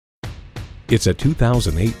It's a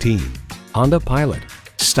 2018 Honda Pilot.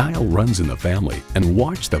 Style runs in the family, and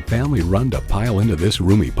watch the family run to pile into this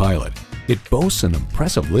roomy Pilot. It boasts an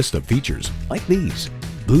impressive list of features like these: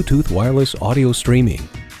 Bluetooth wireless audio streaming,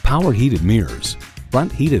 power heated mirrors,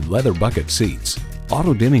 front heated leather bucket seats,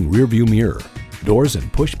 auto dimming rear view mirror, doors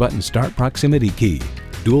and push button start proximity key,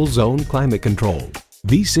 dual zone climate control,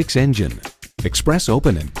 V6 engine, express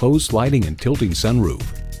open and closed sliding and tilting sunroof,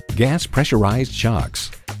 gas pressurized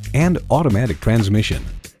shocks, and automatic transmission.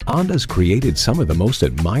 Honda's created some of the most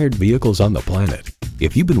admired vehicles on the planet.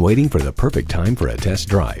 If you've been waiting for the perfect time for a test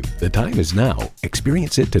drive, the time is now.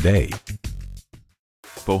 Experience it today.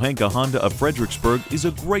 Pohanka Honda of Fredericksburg is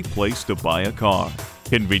a great place to buy a car.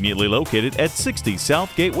 Conveniently located at 60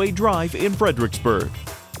 South Gateway Drive in Fredericksburg.